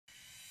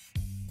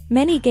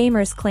Many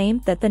gamers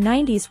claim that the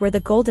 90s were the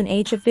golden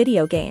age of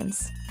video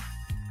games.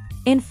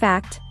 In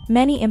fact,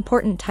 many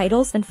important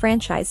titles and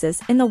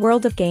franchises in the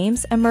world of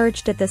games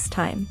emerged at this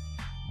time.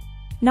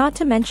 Not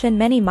to mention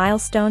many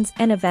milestones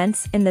and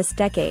events in this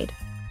decade.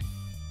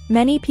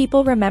 Many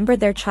people remember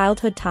their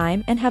childhood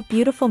time and have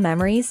beautiful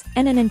memories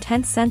and an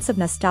intense sense of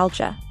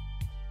nostalgia.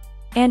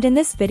 And in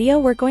this video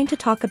we're going to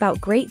talk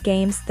about great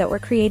games that were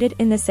created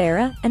in this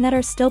era and that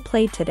are still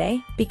played today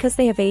because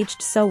they have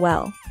aged so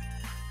well.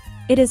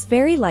 It is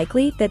very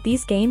likely that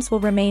these games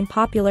will remain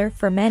popular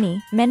for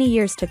many, many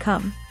years to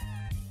come.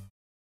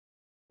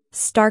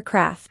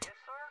 StarCraft.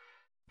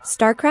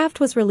 StarCraft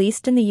was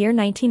released in the year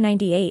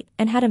 1998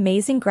 and had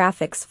amazing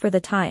graphics for the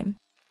time.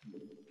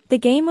 The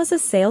game was a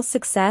sales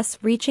success,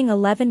 reaching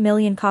 11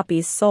 million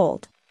copies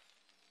sold.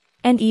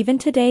 And even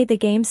today the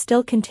game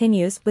still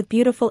continues with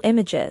beautiful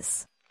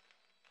images.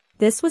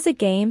 This was a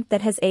game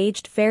that has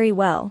aged very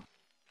well.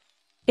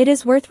 It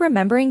is worth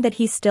remembering that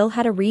he still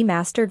had a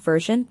remastered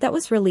version that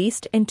was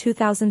released in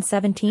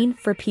 2017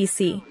 for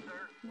PC.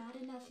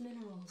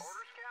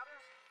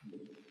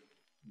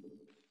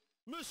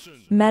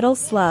 Metal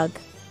Slug.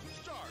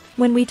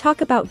 When we talk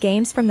about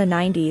games from the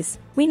 90s,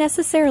 we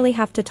necessarily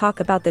have to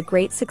talk about the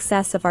great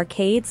success of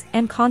arcades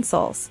and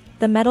consoles,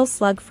 the Metal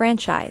Slug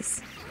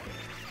franchise.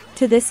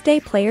 To this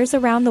day players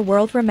around the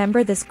world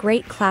remember this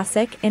great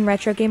classic in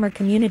retro gamer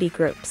community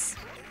groups.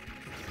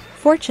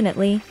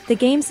 Fortunately, the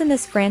games in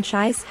this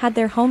franchise had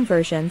their home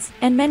versions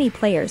and many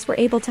players were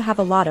able to have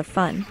a lot of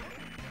fun.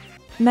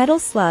 Metal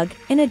Slug,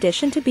 in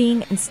addition to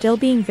being and still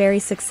being very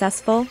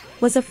successful,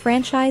 was a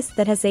franchise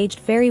that has aged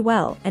very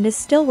well and is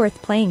still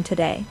worth playing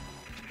today.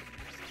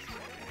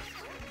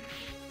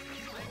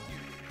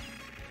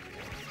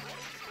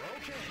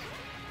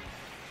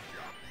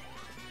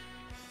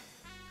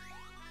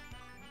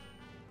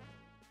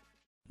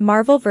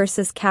 Marvel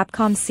vs.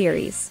 Capcom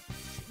series.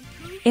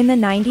 In the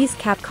 90s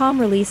Capcom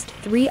released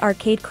 3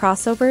 arcade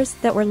crossovers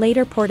that were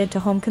later ported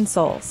to home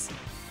consoles.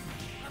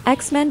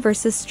 X-Men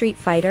vs. Street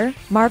Fighter,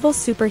 Marvel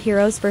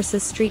Superheroes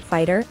vs. Street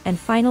Fighter, and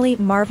finally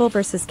Marvel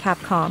vs.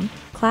 Capcom,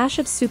 Clash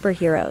of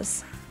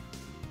Superheroes.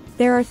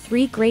 There are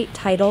 3 great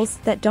titles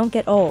that don't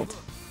get old.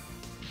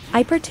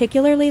 I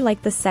particularly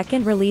like the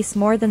second release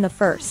more than the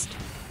first.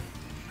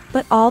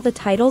 But all the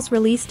titles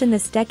released in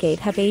this decade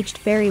have aged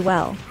very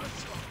well.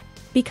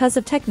 Because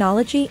of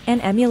technology and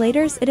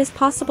emulators it is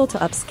possible to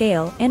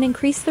upscale and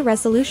increase the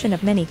resolution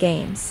of many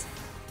games.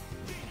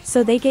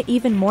 So they get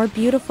even more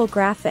beautiful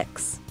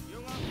graphics.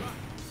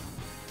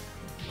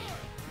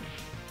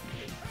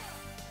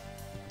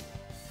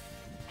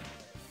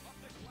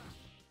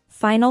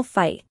 Final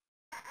Fight.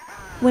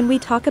 When we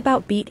talk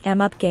about beat 'em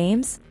up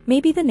games,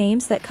 maybe the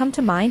names that come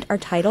to mind are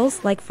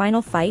titles like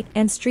Final Fight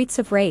and Streets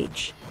of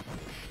Rage.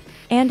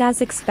 And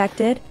as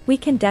expected, we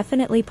can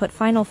definitely put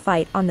Final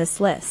Fight on this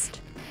list.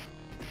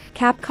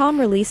 Capcom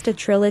released a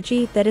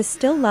trilogy that is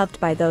still loved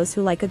by those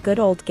who like a good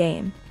old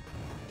game.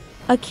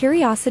 A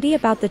curiosity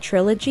about the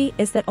trilogy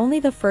is that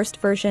only the first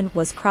version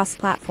was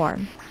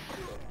cross-platform.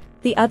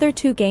 The other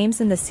 2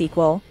 games in the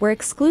sequel were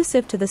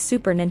exclusive to the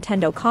Super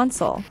Nintendo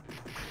console.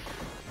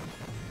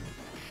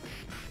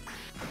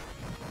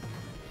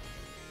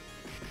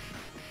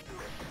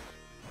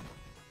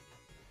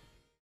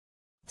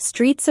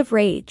 Streets of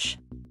Rage.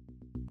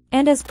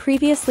 And as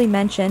previously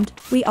mentioned,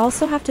 we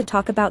also have to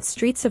talk about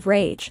Streets of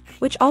Rage,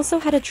 which also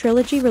had a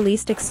trilogy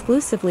released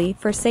exclusively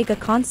for Sega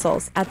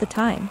consoles at the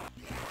time.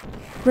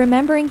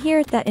 Remembering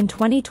here that in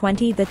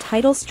 2020 the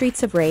title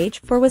Streets of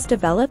Rage 4 was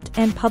developed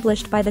and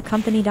published by the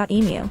company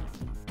Dotemu.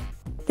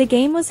 The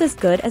game was as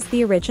good as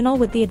the original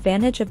with the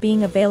advantage of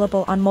being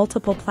available on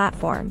multiple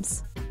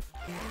platforms.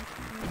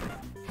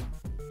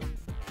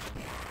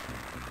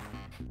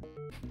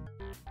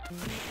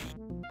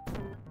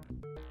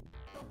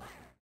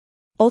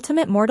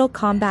 Ultimate Mortal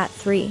Kombat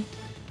 3.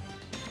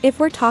 If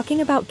we're talking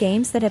about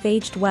games that have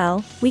aged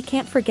well, we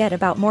can't forget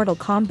about Mortal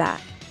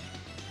Kombat.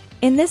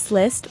 In this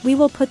list we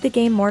will put the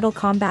game Mortal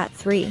Kombat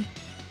 3.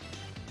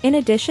 In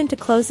addition to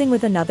closing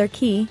with another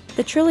key,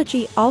 the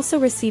trilogy also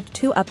received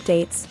 2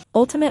 updates,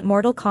 Ultimate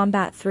Mortal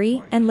Kombat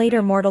 3 and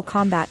later Mortal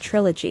Kombat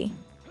Trilogy.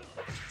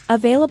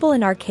 Available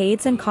in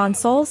arcades and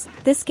consoles,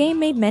 this game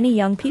made many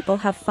young people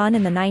have fun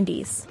in the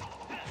 90s.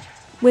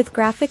 With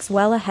graphics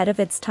well ahead of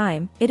its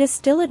time, it is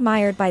still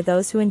admired by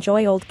those who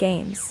enjoy old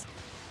games.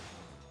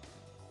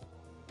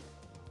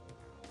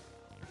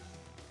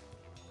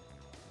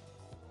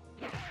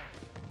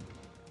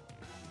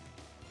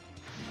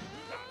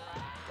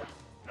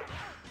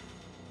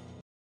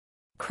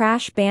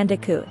 Crash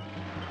Bandicoot.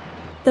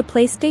 The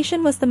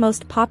PlayStation was the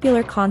most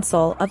popular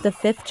console of the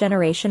 5th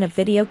generation of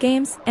video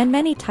games, and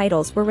many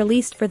titles were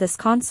released for this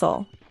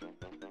console.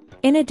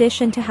 In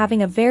addition to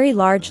having a very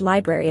large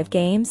library of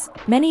games,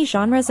 many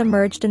genres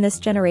emerged in this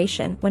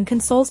generation when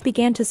consoles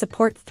began to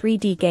support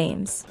 3D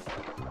games.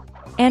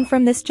 And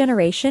from this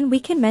generation we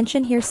can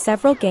mention here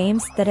several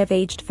games that have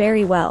aged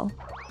very well.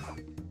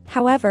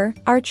 However,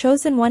 our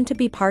chosen one to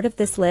be part of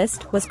this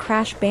list was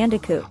Crash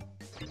Bandicoot.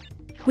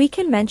 We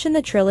can mention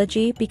the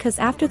trilogy because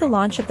after the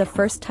launch of the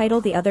first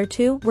title the other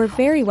two were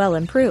very well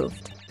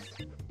improved.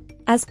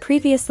 As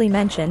previously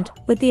mentioned,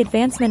 with the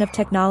advancement of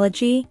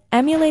technology,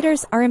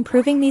 emulators are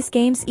improving these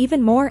games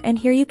even more, and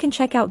here you can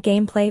check out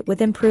gameplay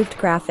with improved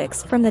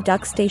graphics from the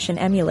DuckStation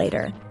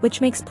emulator,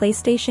 which makes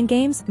PlayStation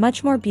games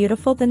much more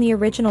beautiful than the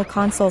original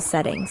console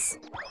settings.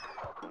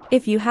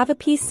 If you have a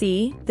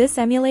PC, this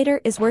emulator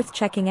is worth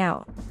checking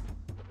out.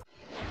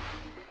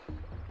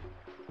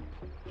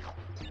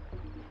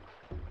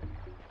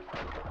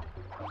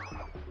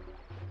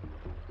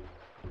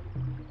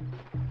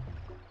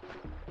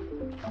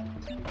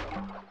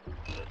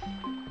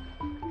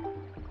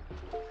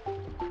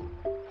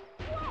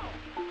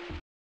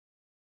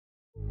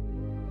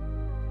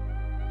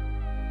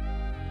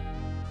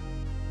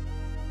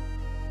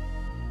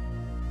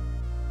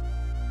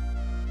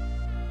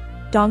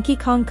 Donkey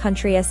Kong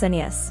Country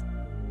SNES.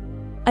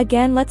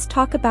 Again, let's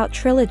talk about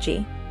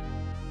trilogy.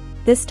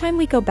 This time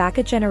we go back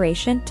a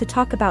generation to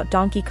talk about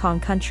Donkey Kong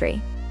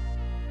Country.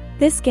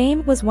 This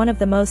game was one of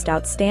the most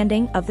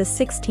outstanding of the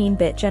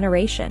 16-bit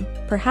generation,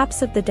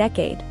 perhaps of the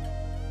decade.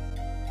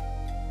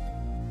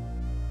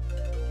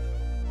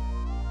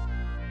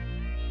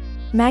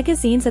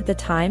 Magazines at the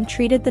time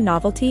treated the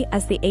novelty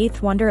as the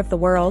eighth wonder of the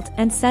world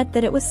and said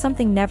that it was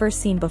something never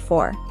seen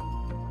before.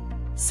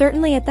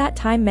 Certainly at that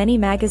time many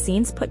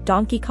magazines put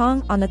Donkey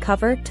Kong on the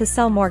cover to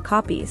sell more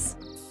copies.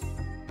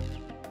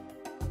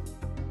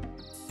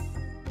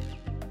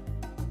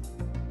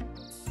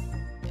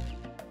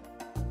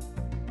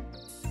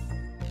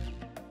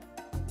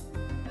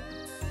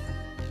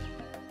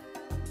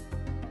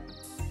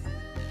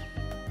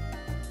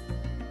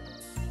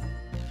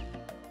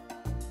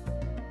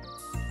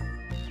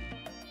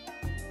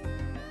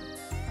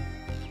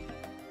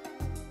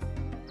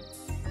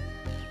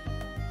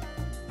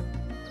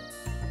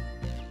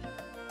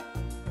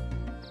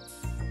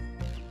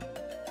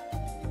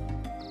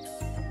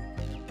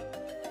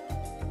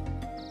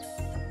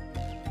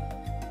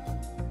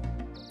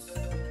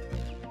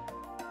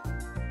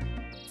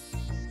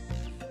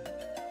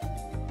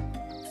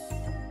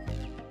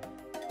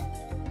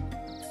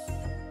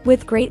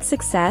 With great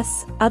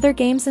success, other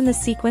games in the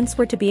sequence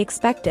were to be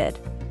expected.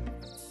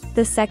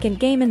 The second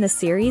game in the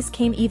series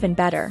came even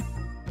better.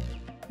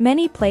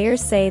 Many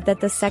players say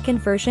that the second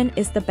version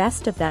is the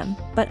best of them,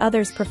 but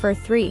others prefer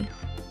 3.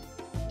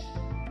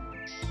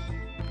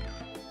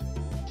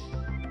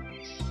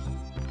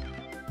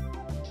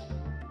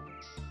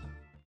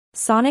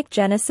 Sonic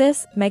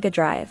Genesis Mega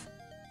Drive.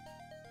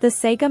 The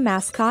Sega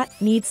mascot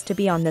needs to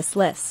be on this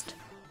list.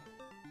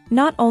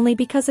 Not only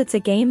because it's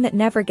a game that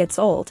never gets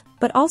old,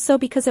 but also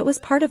because it was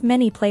part of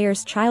many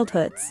players'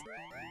 childhoods.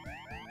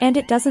 And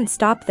it doesn't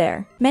stop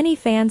there. Many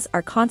fans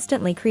are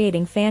constantly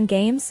creating fan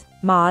games,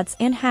 mods,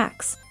 and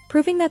hacks,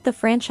 proving that the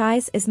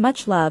franchise is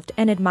much loved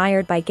and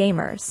admired by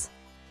gamers.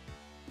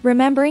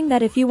 Remembering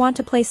that if you want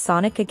to play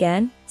Sonic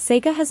again,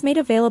 Sega has made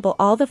available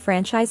all the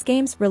franchise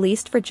games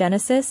released for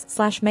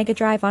Genesis/Mega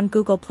Drive on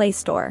Google Play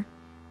Store.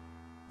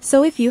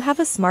 So if you have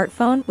a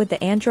smartphone with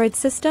the Android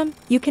system,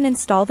 you can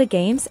install the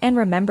games and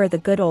remember the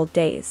good old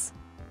days.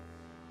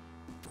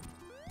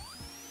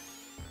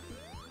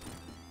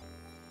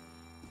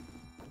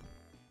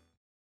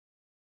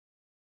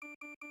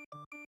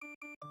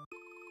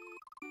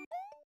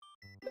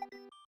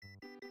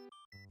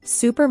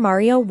 Super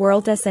Mario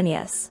World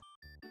SNES.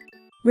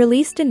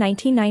 Released in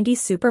 1990,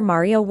 Super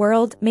Mario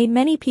World made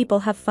many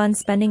people have fun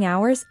spending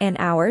hours and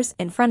hours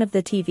in front of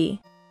the TV.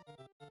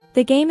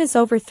 The game is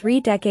over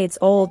 3 decades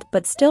old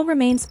but still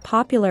remains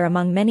popular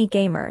among many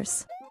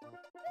gamers.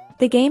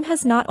 The game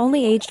has not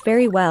only aged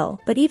very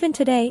well, but even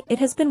today it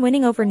has been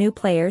winning over new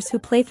players who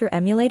play through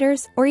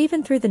emulators or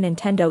even through the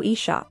Nintendo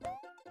eShop.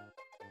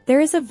 There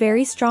is a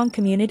very strong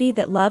community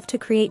that love to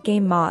create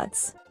game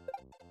mods.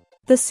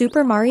 The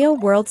Super Mario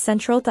World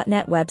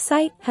Central.net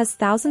website has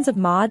thousands of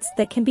mods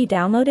that can be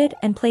downloaded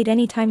and played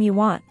anytime you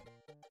want.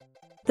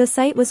 The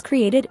site was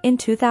created in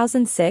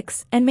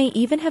 2006 and may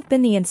even have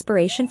been the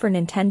inspiration for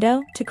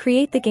Nintendo to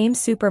create the game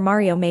Super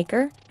Mario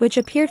Maker, which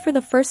appeared for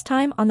the first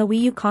time on the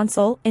Wii U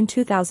console in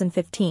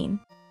 2015.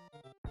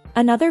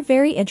 Another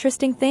very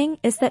interesting thing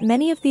is that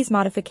many of these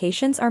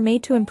modifications are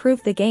made to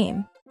improve the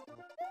game.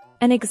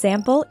 An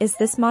example is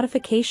this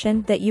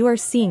modification that you are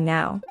seeing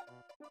now.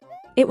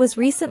 It was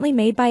recently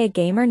made by a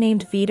gamer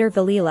named Vitor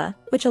Valila,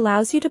 which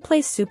allows you to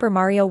play Super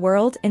Mario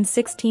World in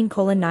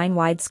 16:9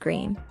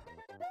 widescreen.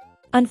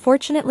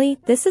 Unfortunately,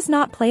 this is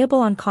not playable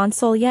on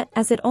console yet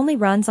as it only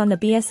runs on the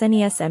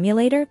BSNES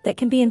emulator that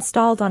can be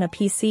installed on a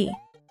PC.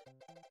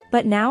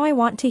 But now I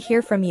want to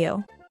hear from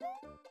you.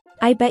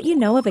 I bet you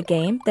know of a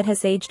game that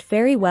has aged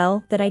very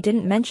well that I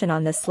didn't mention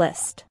on this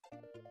list.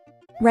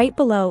 Write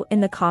below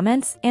in the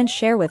comments and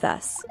share with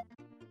us.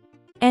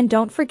 And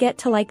don't forget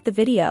to like the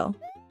video.